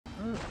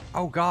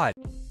Oh, God.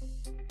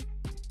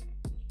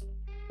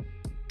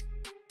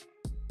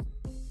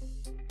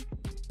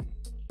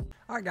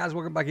 Alright guys,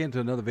 welcome back into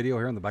another video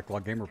here on the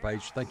Backlog Gamer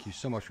page. Thank you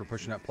so much for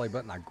pushing that play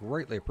button. I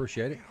greatly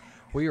appreciate it.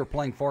 We are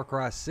playing Far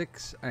Cry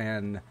 6,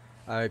 and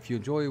if you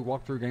enjoy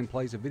walkthrough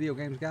gameplays of video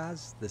games,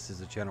 guys, this is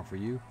a channel for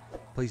you.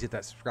 Please hit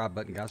that subscribe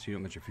button, guys, so you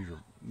don't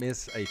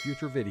miss a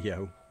future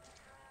video.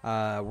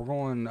 We're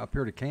going up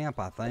here to camp,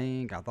 I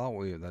think. I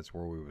thought that's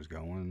where we was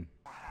going.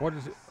 What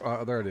is it?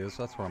 There it is.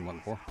 That's what I'm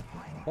looking for.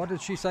 What did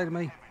she say to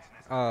me?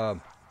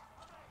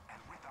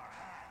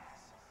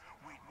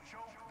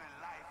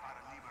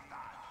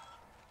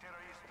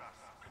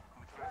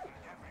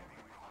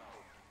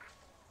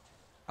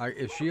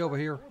 Is she over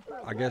here?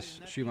 I guess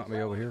she might be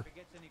over here.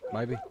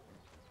 Maybe.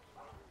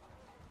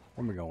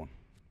 Where am I going?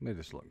 Let me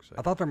just look.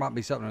 I thought there might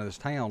be something in this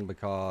town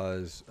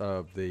because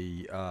of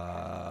the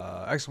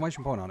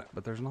exclamation point on it,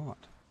 but there's not.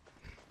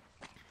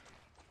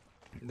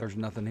 There's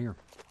nothing here.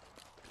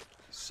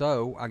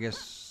 So, I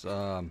guess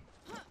I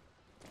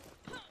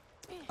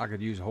could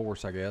use a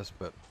horse, I guess,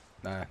 but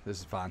nah, this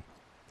is fine.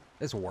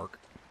 This will work.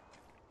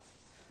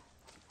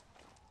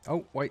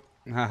 Oh, wait.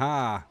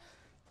 Haha.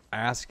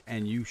 Ask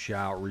and you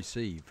shall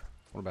receive.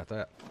 What about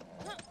that?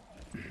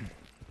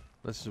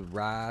 Let's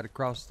ride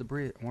across the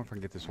bridge. I wonder if I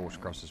can get this horse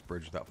across this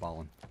bridge without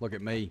falling. Look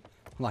at me.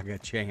 Like a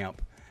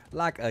champ.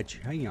 Like a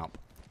champ.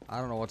 I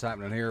don't know what's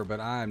happening here,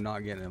 but I am not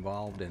getting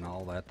involved in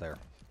all that there.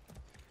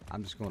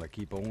 I'm just going to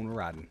keep on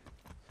riding.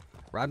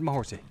 Riding my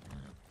horsey.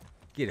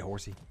 Get it,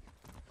 horsey.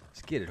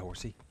 Let's get it,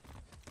 horsey.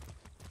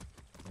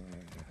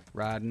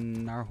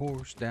 Riding our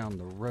horse down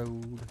the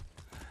road.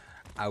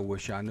 I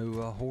wish I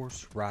knew a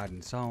horse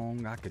riding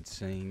song I could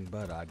sing,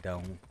 but I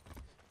don't.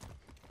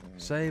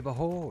 Save a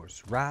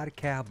horse, ride a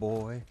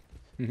cowboy.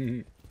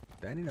 Danny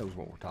knows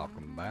what we're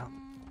talking about.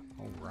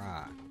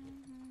 Alright.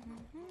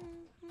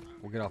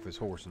 We'll get off this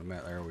horse in a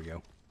minute. There we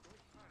go.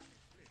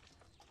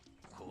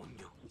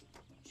 Coño,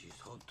 she's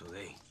hot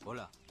today.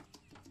 Hola.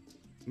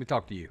 Let me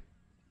talk to you.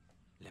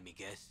 Let me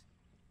guess.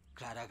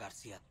 Clara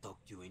Garcia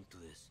talked you into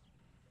this.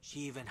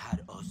 She even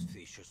had us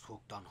fishers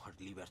hooked on her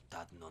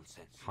libertad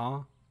nonsense. Huh?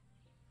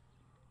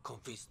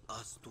 Convinced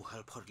us to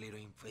help her little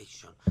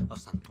invasion of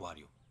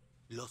Santuario.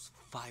 Lost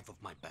 5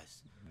 of my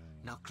best.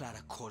 Now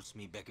Clara calls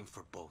me begging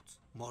for boats,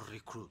 more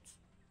recruits.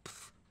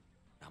 Pfft.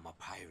 I'm a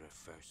pirate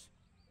first,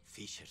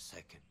 fisher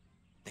second.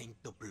 Thank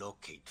the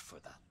blockade for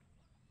that.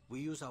 We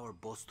use our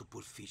boats to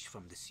pull fish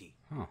from the sea,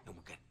 and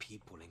we get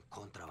people in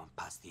contraband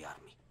past the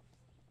army.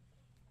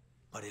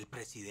 But El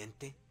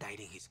Presidente died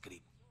in his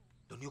grip.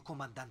 The new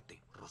Comandante,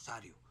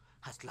 Rosario,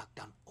 has locked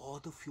down all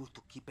the fuel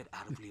to keep it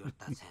out of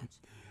Libertad's hands.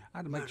 I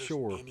had to make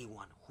sure.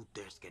 Anyone who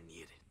dares get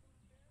near it.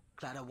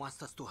 Clara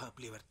wants us to help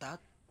Libertad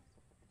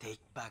take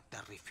back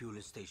that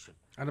refueling station.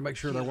 I had to make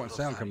sure there wasn't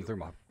sound coming through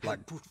my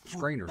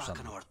screen or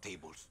something. On our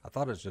tables. I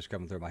thought it was just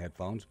coming through my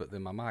headphones, but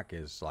then my mic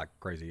is like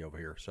crazy over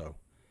here. So,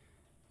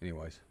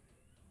 anyways,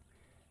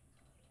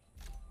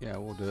 yeah,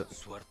 we'll do it.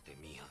 Suerte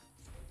mía.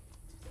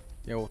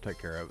 Yeah, we'll take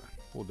care of it.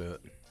 We'll do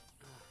it.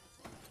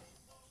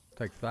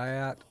 Take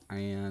that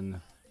and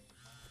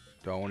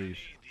do I want to use?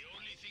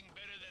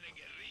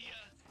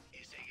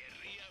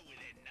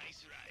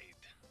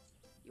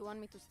 You want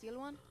me to steal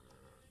one?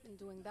 Been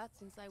doing that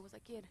since I was a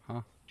kid.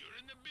 Huh? You're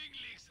in the big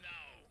leagues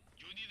now.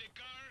 You need a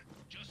car?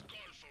 Just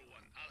call for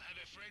one. I'll have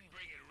a friend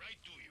bring it right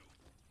to you.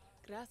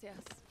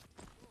 Gracias.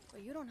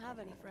 But you don't have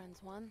any friends,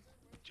 Juan.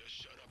 Just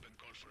shut up and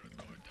call for a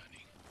car,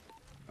 Dani.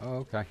 Oh,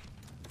 okay.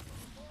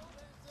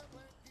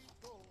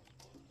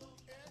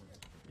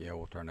 Yeah,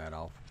 we'll turn that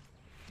off.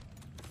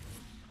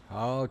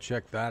 Oh,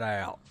 check that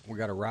out. We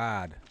got a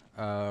ride.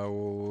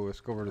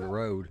 Let's go over to the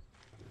road.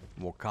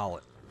 We'll call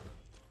it.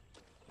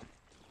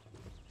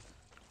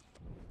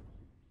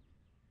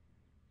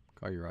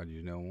 Call your ride,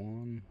 you know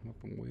one.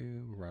 Open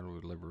wheel. Ride will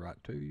deliver right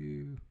to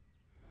you.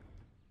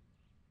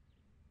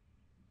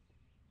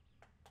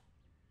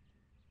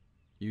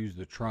 Use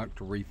the trunk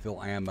to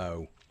refill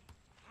ammo.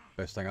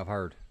 Best thing I've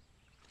heard.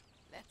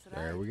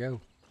 There we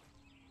go.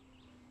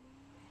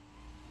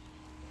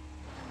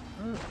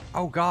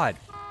 Oh God!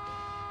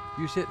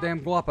 You sit damn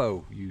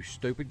guapo, you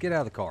stupid. Get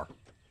out of the car.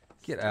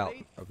 Get out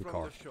of the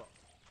car.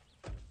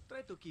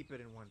 Try to keep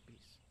it in one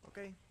piece,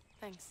 okay?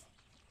 Thanks.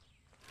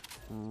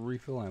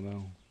 Refill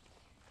ammo.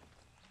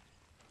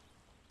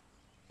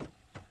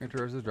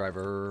 Enter as the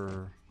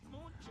driver.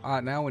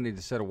 Alright, now we need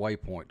to set a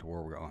waypoint to where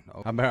we're going.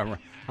 Oh, I'm gonna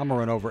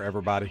run over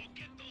everybody.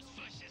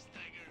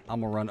 I'm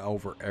gonna run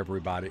over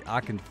everybody.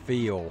 I can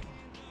feel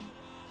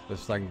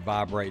this thing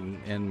vibrating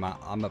in my.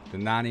 I'm up to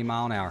 90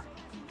 miles an hour.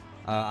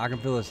 I can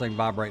feel this thing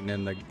vibrating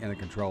in the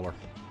controller.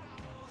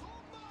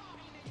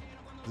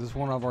 Is this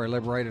one I've already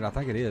liberated? I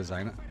think it is,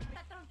 ain't it?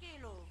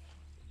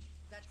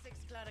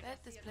 Bet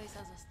this place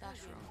has a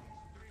stash room.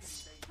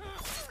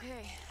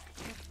 Okay.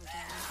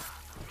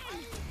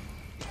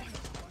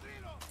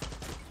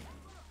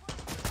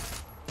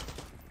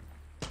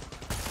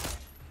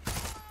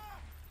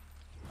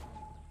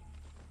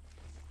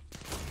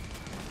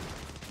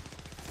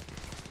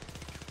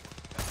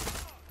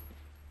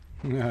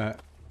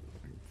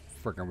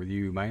 Freaking with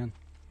you, man.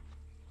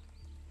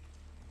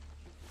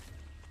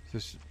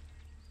 This,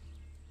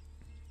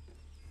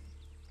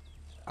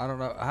 I don't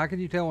know. How can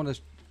you tell when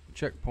this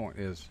checkpoint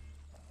is?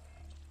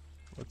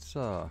 Let's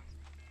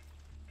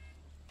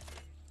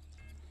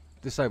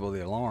disable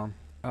the alarm.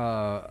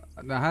 Now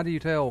how do you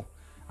tell?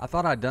 I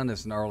thought I'd done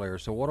this earlier,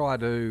 so what do I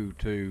do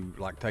to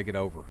like take it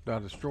over? Do I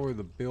destroy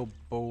the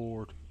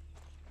billboard?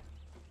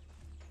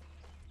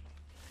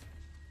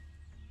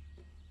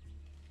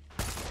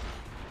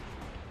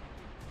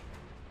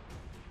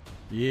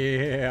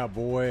 Yeah,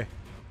 boy.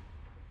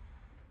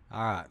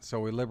 Alright, so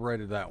we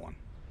liberated that one.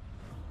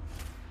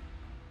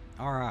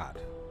 Alright.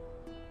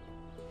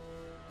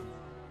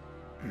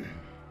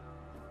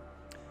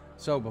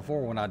 So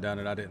before, when I done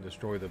it, I didn't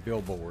destroy the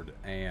billboard,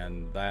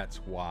 and that's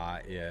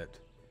why it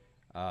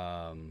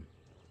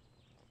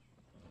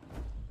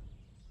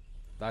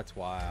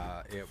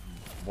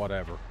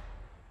whatever.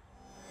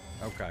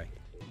 Okay.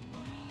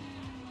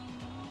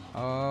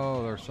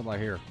 Oh, there's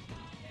somebody here.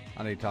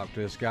 I need to talk to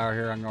this guy right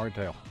here. I can already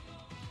tell.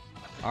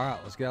 Alright,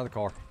 let's get out of the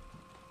car.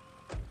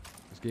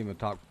 Let's give him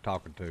a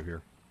talking to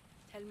here.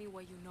 Tell me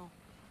what you know.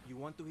 You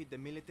want to hit the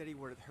military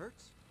where it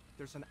hurts?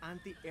 There's an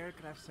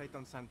anti-aircraft site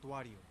on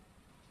Santuario.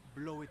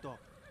 Blow it up.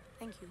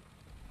 Thank you.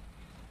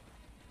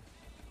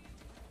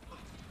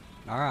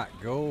 Alright,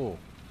 go.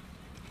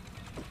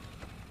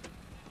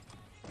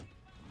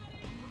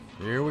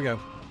 Here we go.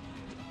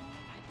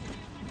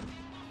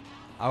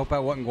 I hope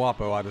that wasn't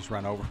Guapo I just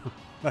ran over.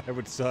 That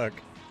would suck,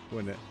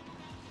 wouldn't it?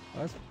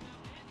 That's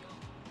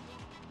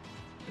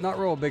not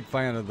real big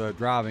fan of the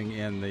driving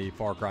in the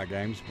Far Cry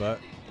games, but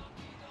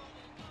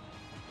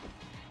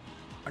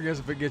I guess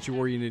if it gets you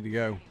where you need to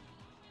go.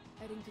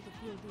 Heading to the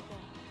fuel depot.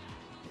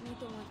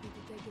 Benito wants me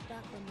to take it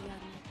back from the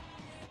army.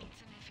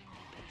 It's an FND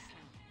base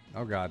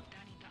now. Oh God.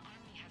 Dani, the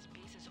army has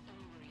bases all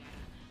over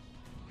Yaran.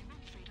 We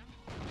want freedom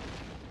to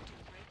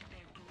break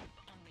their grip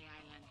on the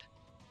island.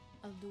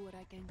 I'll do what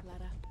I can,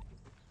 Clara.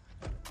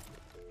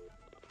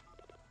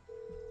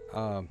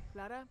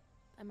 Clara,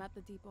 I'm at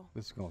the depot.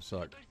 This is gonna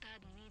suck.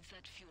 Libertad needs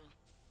that fuel.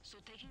 So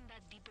taking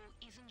that depot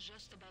isn't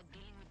just about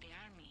dealing with the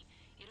army.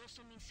 It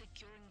also means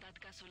securing that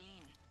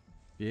gasoline.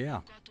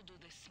 Yeah. You've got to do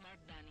this smart,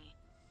 Dani.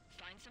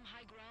 Find some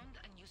high ground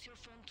and use your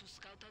phone to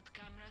scout out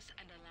cameras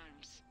and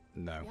alarms.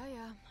 No.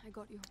 Yeah, I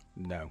got you.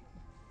 No.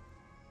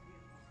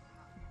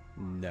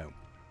 No.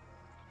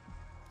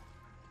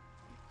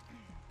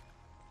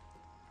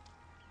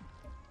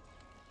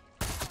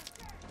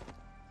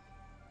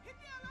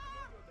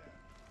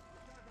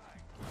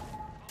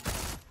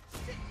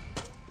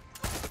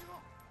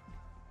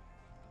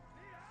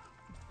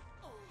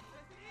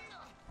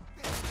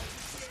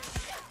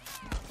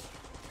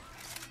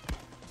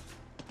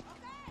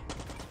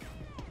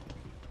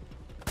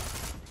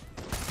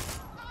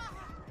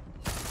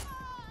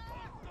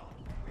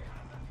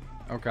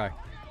 Okay.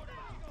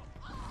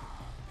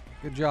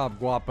 Good job,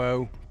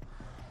 Guapo.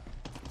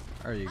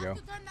 There you go.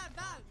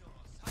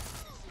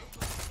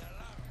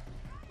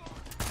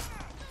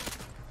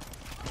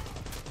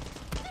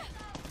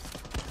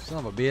 Son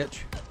of a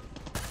bitch.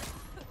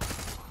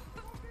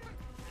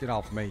 Get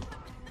off me.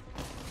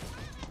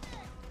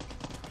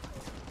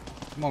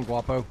 Come on,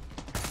 Guapo.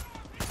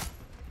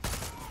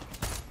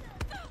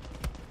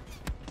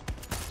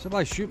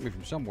 Somebody shoot me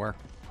from somewhere.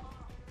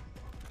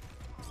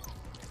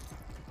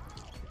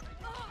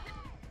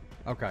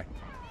 Okay.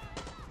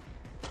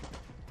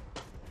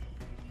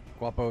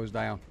 Guapo is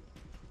down.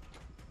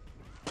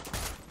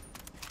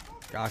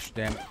 Gosh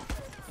damn it.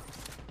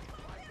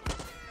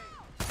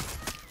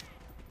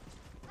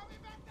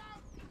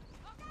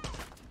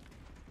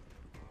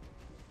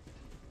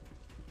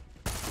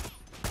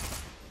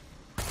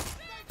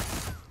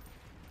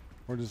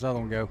 Where'd this other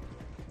one go?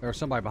 There's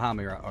somebody behind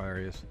me. Oh, there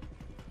he is.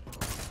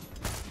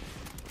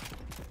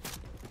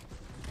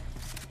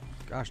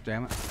 Gosh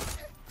damn it.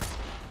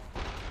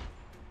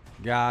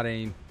 Got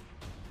him.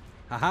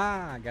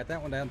 Haha, got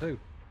that one down too.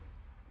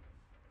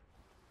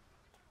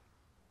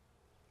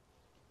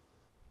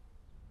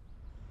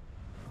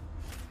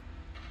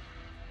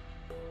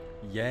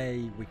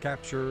 Yay, we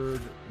captured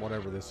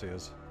whatever this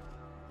is.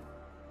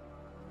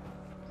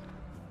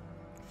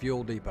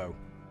 Fuel depot.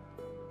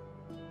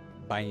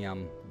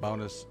 Bam.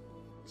 Bonus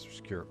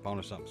secured.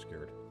 Bonus something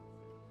secured.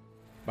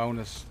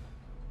 Bonus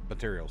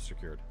materials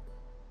secured.